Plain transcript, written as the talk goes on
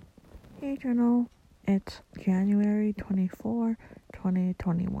Hey Journal, it's January 24,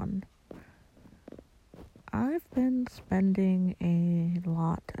 2021. I've been spending a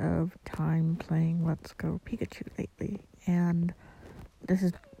lot of time playing Let's Go Pikachu lately, and this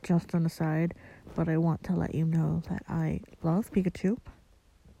is just an aside, but I want to let you know that I love Pikachu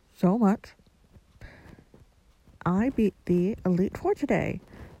so much. I beat the Elite Four today.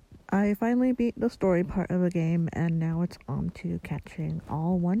 I finally beat the story part of the game, and now it's on to catching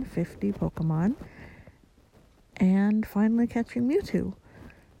all 150 Pokemon and finally catching Mewtwo.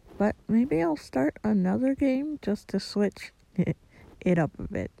 But maybe I'll start another game just to switch it up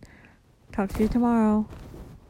a bit. Talk to you tomorrow.